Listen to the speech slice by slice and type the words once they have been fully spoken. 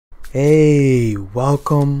Hey,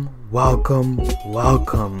 welcome.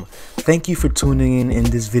 Thank you for tuning in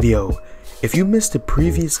this video. If you missed the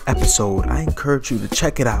previous episode, I encourage you to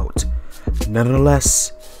check it out.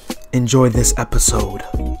 Nonetheless, enjoy this episode.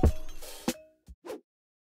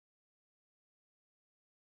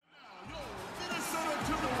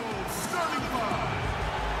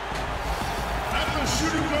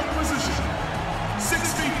 Shooting guard position,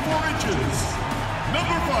 6 feet 4 inches,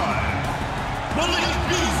 number 5, Malik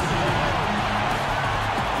Beasley.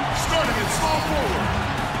 Starting at small forward,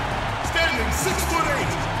 standing 6'8",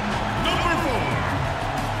 number 4,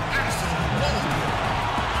 Axel Walden.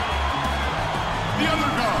 The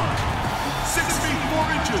other guard, 6 feet 4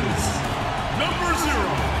 inches, number 0,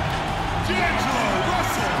 D'Angelo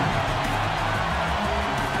Russell.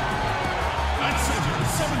 At center,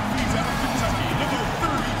 7 feet out of Kentucky, number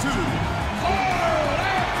 32,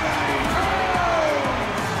 Karl-Anthony.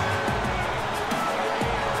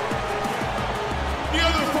 The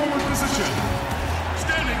other forward position,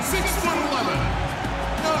 standing 6'11",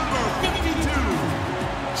 number 52,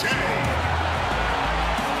 Jay.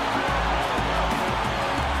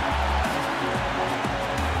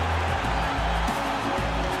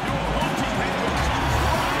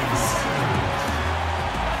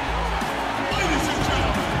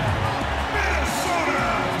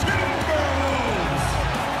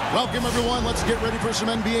 Welcome, everyone. Let's get ready for some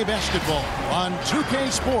NBA basketball on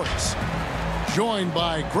 2K Sports. Joined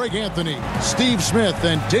by Greg Anthony, Steve Smith,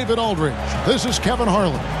 and David Aldridge. This is Kevin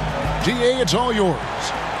Harlan. DA, it's all yours.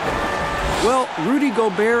 Well, Rudy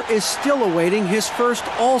Gobert is still awaiting his first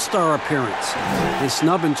All-Star appearance. His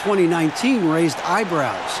snub in 2019 raised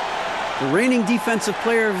eyebrows. The reigning Defensive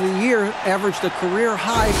Player of the Year averaged a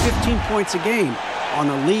career-high 15 points a game on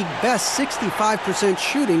a league-best 65%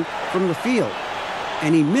 shooting from the field.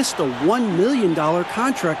 And he missed a $1 million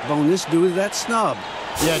contract bonus due to that snub.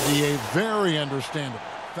 Yeah, DA, very understandable.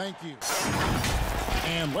 Thank you.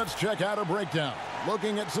 And let's check out a breakdown.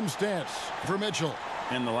 Looking at some stats for Mitchell.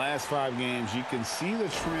 In the last 5 games, you can see the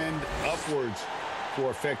trend upwards for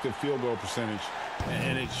effective field goal percentage.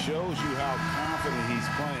 And it shows you how confident he's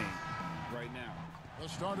playing right now. The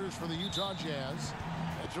starters for the Utah Jazz.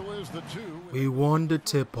 Mitchell is the 2. We won the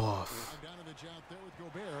tip-off.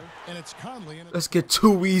 And it's Conley. Let's get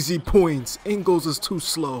 2 easy points. Ingles is too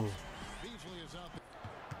slow.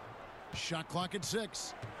 Shot clock at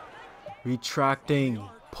 6. Retracting,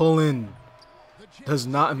 pulling, does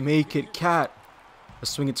not make it. Cat.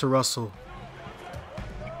 Let's swing it to Russell.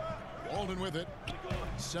 Walden with it.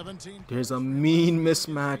 17. There's a mean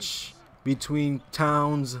mismatch between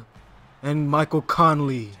Towns and Michael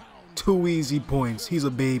Conley. 2 easy points. He's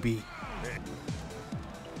a baby.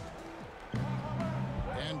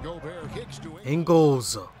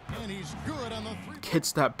 Ingles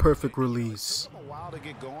gets that perfect release.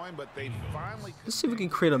 Let's see if we can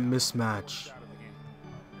create a mismatch.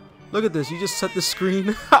 Look at this. You just set the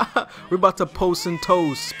screen. We're about to post and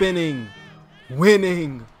toast. Spinning.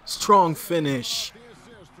 Winning. Strong finish.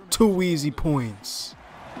 2 easy points.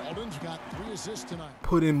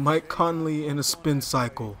 Put in Mike Conley in a spin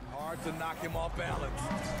cycle. Hard to knock him off balance.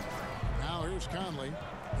 Now here's Conley.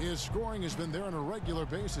 His scoring has been there on a regular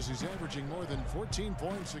basis. He's averaging more than 14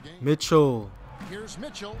 points a game. Mitchell. Here's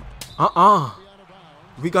Mitchell.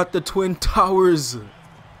 We got the Twin Towers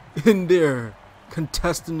in there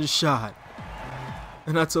contesting the shot.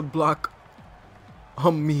 And that's a block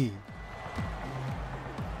on me.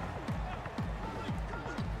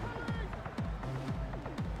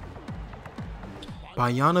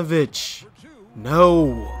 Bojanovic.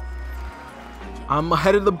 No. I'm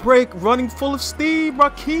ahead of the break, running full of steam.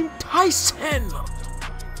 Rahkim Tyson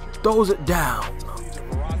throws it down. The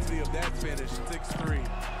ferocity of that finish, 6'3",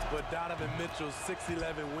 but Donovan Mitchell's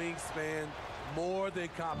 6'11" wingspan more than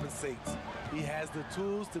compensates. He has the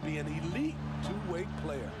tools to be an elite two-way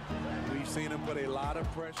player. We've seen him put a lot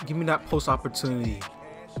of pressure. Give me that post opportunity.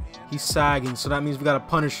 He's sagging, so that means we gotta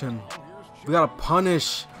punish him. We gotta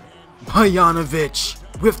punish Bojanovic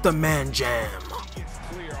with the man jam.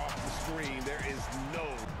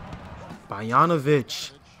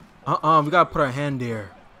 Bojanovic. We gotta put our hand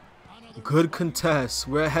there. Good contest.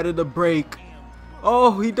 We're ahead of the break.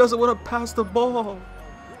 Oh, he doesn't want to pass the ball.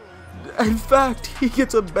 In fact, he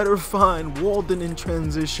gets a better find. Walden in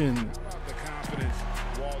transition. The confidence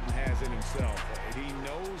Walden has in himself. He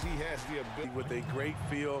knows he has the ability. With a great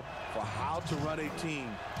feel for how to run a team,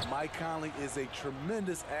 Mike Conley is a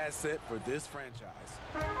tremendous asset for this franchise.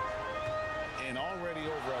 And already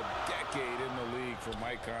over a decade in the league for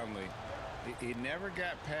Mike Conley. He never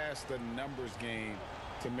got past the numbers game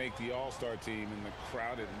to make the All-Star team in the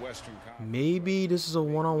crowded Western Conference. Maybe this is a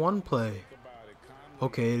one-on-one play.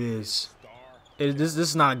 Okay, it is. This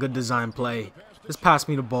is not a good design play. Just pass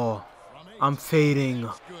me the ball. I'm fading.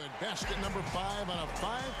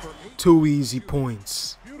 2 easy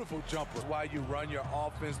points. Beautiful jumper. Why you run your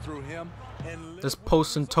offense through him and Just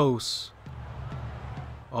post and toast.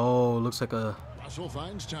 Oh, looks like a Russell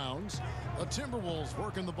finds Towns. The Timberwolves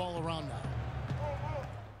working the ball around now.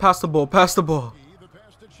 pass the ball. Pass the ball.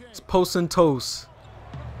 It's post and toast.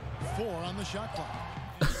 4 on the shot clock.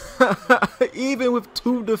 Even with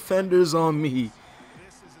 2 defenders on me,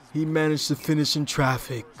 he managed to finish in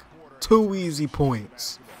traffic. 2 easy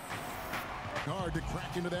points. Hard to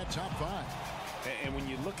crack into that top 5. And when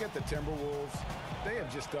you look at the Timberwolves, they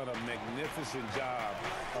have just done a magnificent job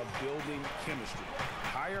of building chemistry.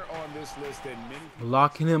 Higher on this list than many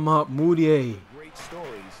Locking him up, Moutier. great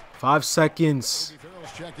stories. 5 seconds.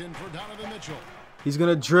 Farrell's checked in for Donovan Mitchell. He's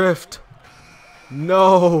gonna drift.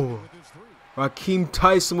 No. Rahkim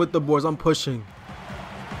Tyson with the boards. I'm pushing.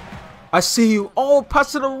 I see you. Oh,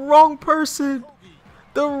 pass to the wrong person.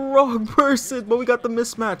 The wrong person. But we got the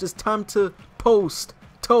mismatch. It's time to post,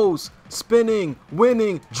 toast, spinning,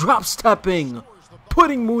 winning, drop stepping,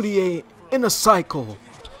 putting Moutier in a cycle.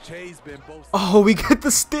 Jay's been both Oh, we get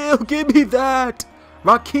the steal. Give me that.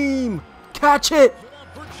 Rahkim, catch it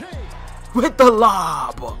with the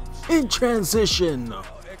lob in transition.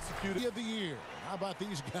 executed. Of the year. How about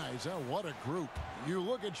these guys? Oh, what a group. You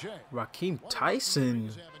look at Shea. Rahkim Tyson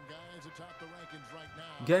He's having guys atop the rankings right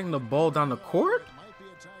now. getting the ball down the court. Might be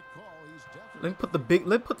a tight call. He's definitely Let me put the big.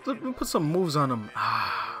 Let me put some moves on him.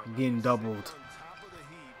 Ah, I'm getting doubled.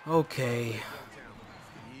 Okay.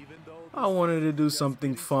 I wanted to do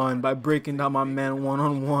something fun by breaking down my man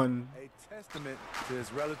one-on-one. A testament to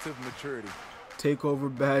his relative maturity.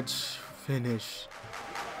 Takeover badge finish.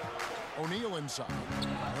 O'Neal inside.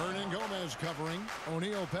 Hernan Gomez covering.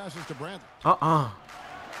 O'Neal passes to Bradley.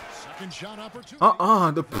 Second shot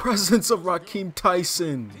opportunity. The presence of Rahkim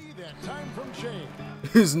Tyson That time from Shea.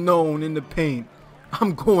 is known in the paint.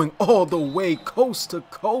 I'm going all the way coast to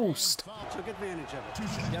coast. Took advantage of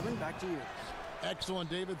it. Kevin, back to you. Excellent,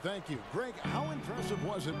 David. Thank you. Greg, how impressive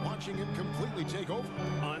was it watching him completely take over?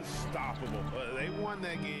 Unstoppable. They won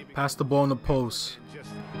that game. Pass the ball in the post. Just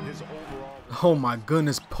his overall. Oh my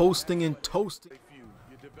goodness, posting and toasting.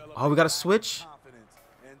 Oh, we got to switch?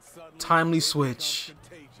 Timely switch.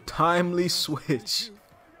 Timely switch.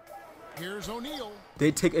 Here's O'Neal.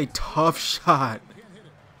 They take a tough shot.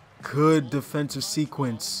 Good defensive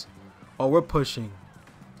sequence. Oh, we're pushing.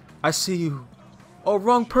 I see you. Oh,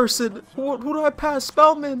 wrong person. Who do I pass?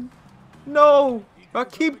 Spellman. No.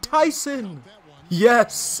 Rahkim Tyson.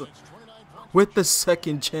 Yes. With the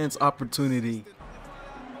second chance opportunity.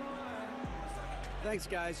 Thanks,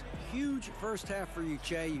 guys. Huge first half for you,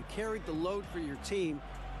 Che. You carried the load for your team.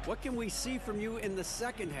 What can we see from you in the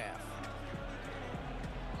second half?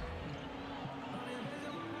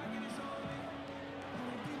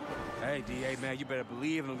 Hey, D.A., man, you better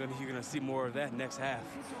believe you're gonna see more of that next half.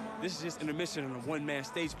 This is just intermission in a one-man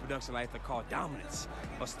stage production like they call Dominance.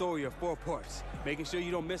 A story of 4 parts. Making sure you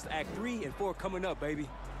don't miss Act 3 and 4 coming up, baby.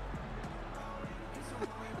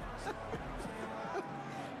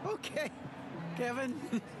 Okay, Kevin.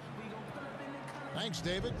 Thanks,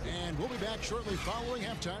 David. And we'll be back shortly following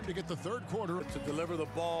halftime to get the third quarter. To deliver the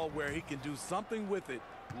ball where he can do something with it.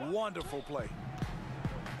 Wonderful play.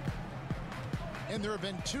 And there have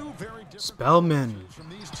been 2 very different Spellman. from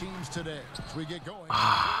these teams today. As we get going,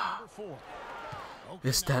 number 4.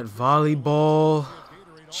 It's that volleyball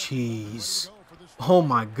cheese. Oh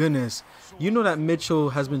my goodness. You know that Mitchell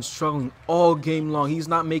has been struggling all game long. He's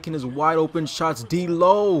not making his wide open shots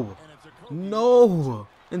D-low. No.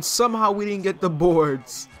 And somehow we didn't get the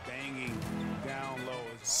boards. Banging down low.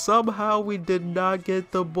 Somehow we did not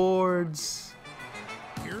get the boards.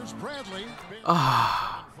 Here's Bradley.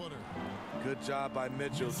 Good job by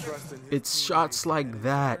Mitchell trusting his It's shots like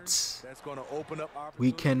that. That's going to open up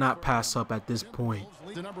We cannot pass up at this point.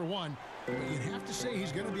 To number 1. You'd have to say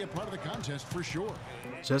he's going to be a part of the contest for sure.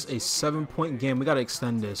 Just a 7-point game. We got to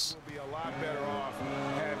extend this. Be a lot better off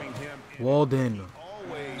having him. Walden.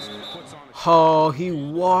 Always puts on a Oh, he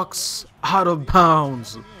walks out of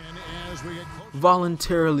bounds. And as we get close,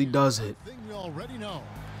 Voluntarily does it. thing we already know.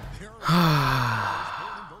 There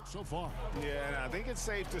are votes so far. Yeah, and I think it's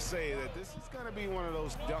safe to say that this is going to be one of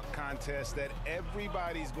those dunk contests that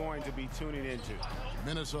everybody's going to be tuning into.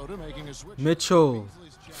 Minnesota making a switch. Mitchell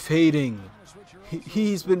fading.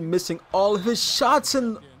 He's been missing all of his shots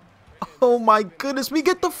and oh my goodness, we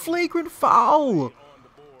get the flagrant foul.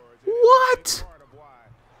 What? Part of why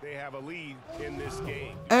they have a lead in this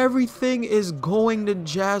game. Everything is going the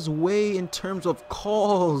Jazz way in terms of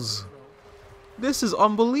calls. This is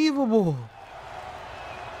unbelievable.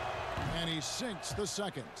 And he sinks the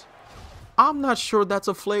second. I'm not sure that's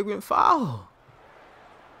a flagrant foul.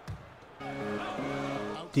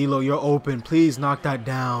 D'Lo, you're open. Please knock that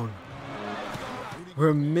down.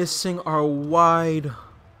 We're missing our wide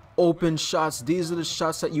open shots. These are the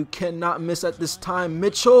shots that you cannot miss at this time.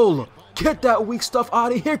 Mitchell, get that weak stuff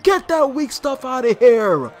out of here. Get that weak stuff out of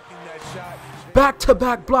here.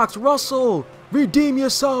 Back-to-back blocks. Russell, redeem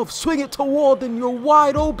yourself. Swing it to Walden. You're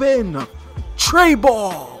wide open. Tray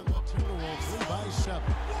ball.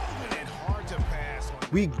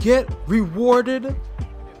 We get rewarded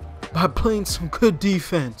by playing some good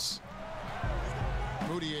defense.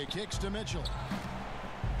 Rudy kicks to Mitchell.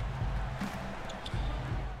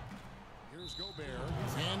 Here's Gobert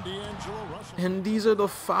and D'Angelo Russell. And these are the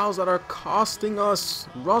fouls that are costing us.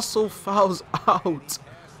 Russell fouls out.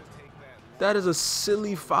 That is a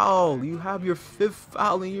silly foul. You have your 5th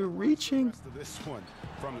foul and you're reaching. This one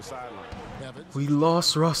from the sideline. We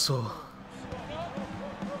lost Russell.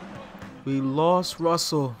 We lost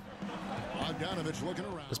Russell.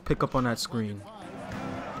 Let's pick up on that screen.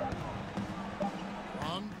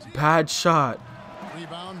 Bad shot.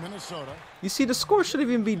 Rebound, Minnesota. You see, the score shouldn't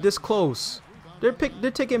even be this close. They're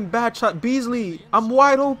taking bad shot. Beasley, I'm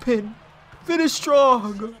wide open. Finish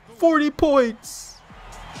strong. 40 points.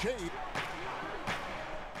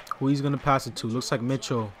 Who he's gonna pass it to? Looks like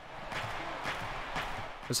Mitchell.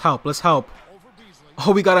 Let's help. Let's help.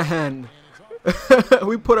 Oh, we got a hand.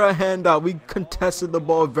 We put our hand out. We contested the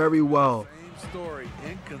ball very well. Same story,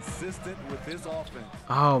 inconsistent with his offense.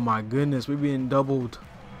 Oh my goodness, we're being doubled.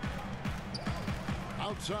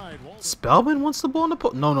 Spellman wants the ball in the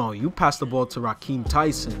post. No, you pass the ball to Rahkim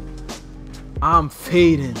Tyson. I'm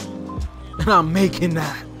fading, and I'm making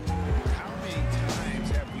that. How many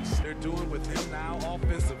times have we seen they're doing with him now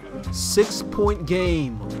offensively? 6-point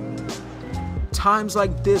game. Times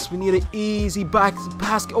like this, we need an easy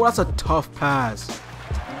basket. Oh, that's a tough pass.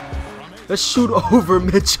 Let's shoot over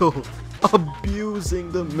Mitchell.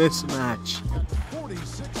 Abusing the mismatch.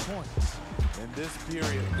 46 points. In this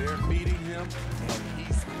period, they're beating him, and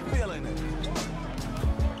he's feeling it.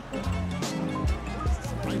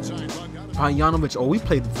 Bogdanovic, oh, we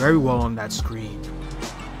played very well on that screen.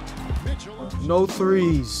 No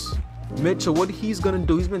threes. Mitchell, what he's gonna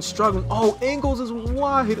do? He's been struggling. Oh, Ingles is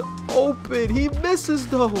wide open. He misses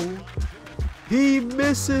though. He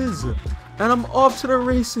misses. And I'm off to the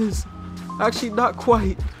races. Actually, not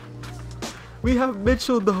quite. We have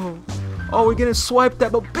Mitchell though. Oh, we're getting swiped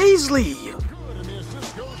at, but Beasley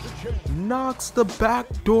knocks the back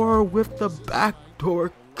door with the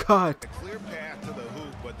backdoor cut. Clear path to the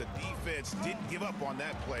hoop, but the defense didn't give up on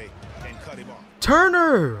that play and cut him off.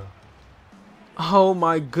 Turner. Oh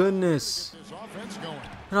my goodness.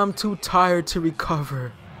 And I'm too tired to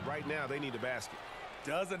recover. Right now, they need a basket.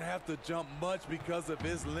 Doesn't have to jump much because of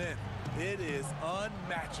his length. It is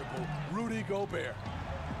unmatchable. Rudy Gobert.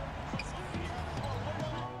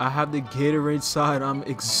 I have the Gatorade side. I'm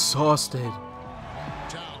exhausted.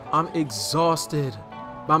 I'm exhausted.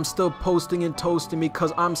 But I'm still posting and toasting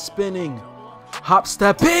because I'm spinning. Hop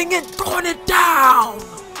stepping and throwing it down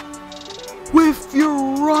with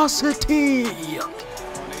ferocity.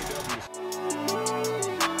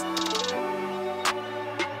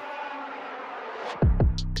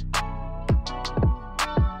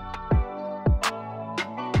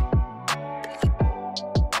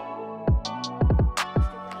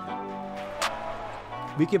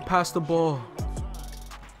 We can pass the ball.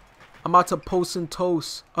 I'm about to post and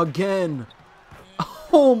toast again.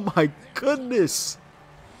 Oh my goodness.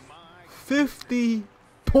 50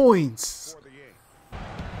 points.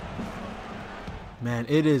 Man,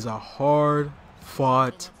 it is a hard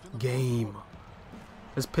fought game.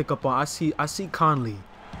 Let's pick up on I see Conley.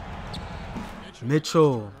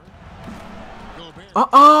 Mitchell.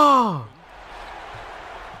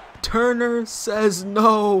 Turner says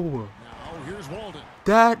no.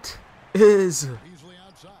 That is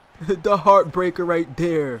the heartbreaker right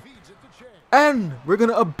there. And we're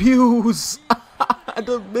gonna abuse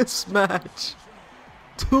the mismatch.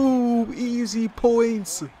 2 easy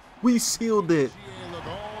points. We sealed it.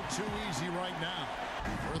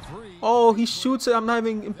 Oh, he shoots it. I'm not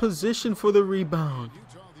even in position for the rebound.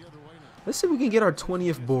 Let's see if we can get our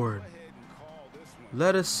 20th board.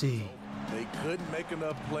 Let us see. They couldn't make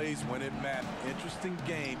enough plays when it mattered. Interesting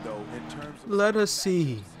game, though, in terms of... Let us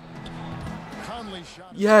see.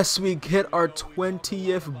 Yes, we get our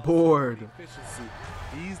 20th board.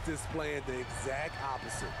 He's displaying the exact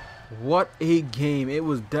opposite. What a game. It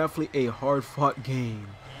was definitely a hard-fought game.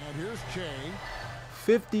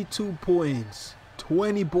 52 points,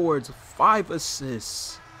 20 boards, 5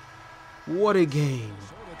 assists. What a game.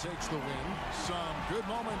 takes the win. Some good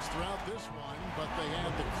moments throughout this one, but they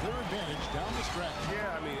had the clear advantage down the stretch.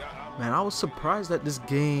 Yeah, I mean, Man, I was surprised that this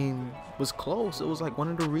game was close. It was like one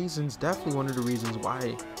of the reasons, definitely one of the reasons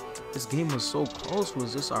why this game was so close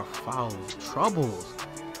was just our foul troubles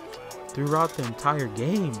throughout the entire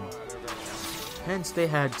game. Hence, they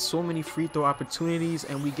had so many free throw opportunities,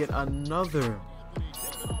 and we get another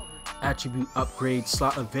attribute upgrade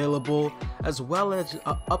slot available, as well as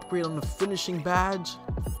an upgrade on the finishing badge,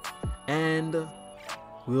 and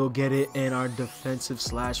we'll get it in our defensive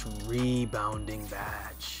 / rebounding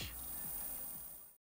badge.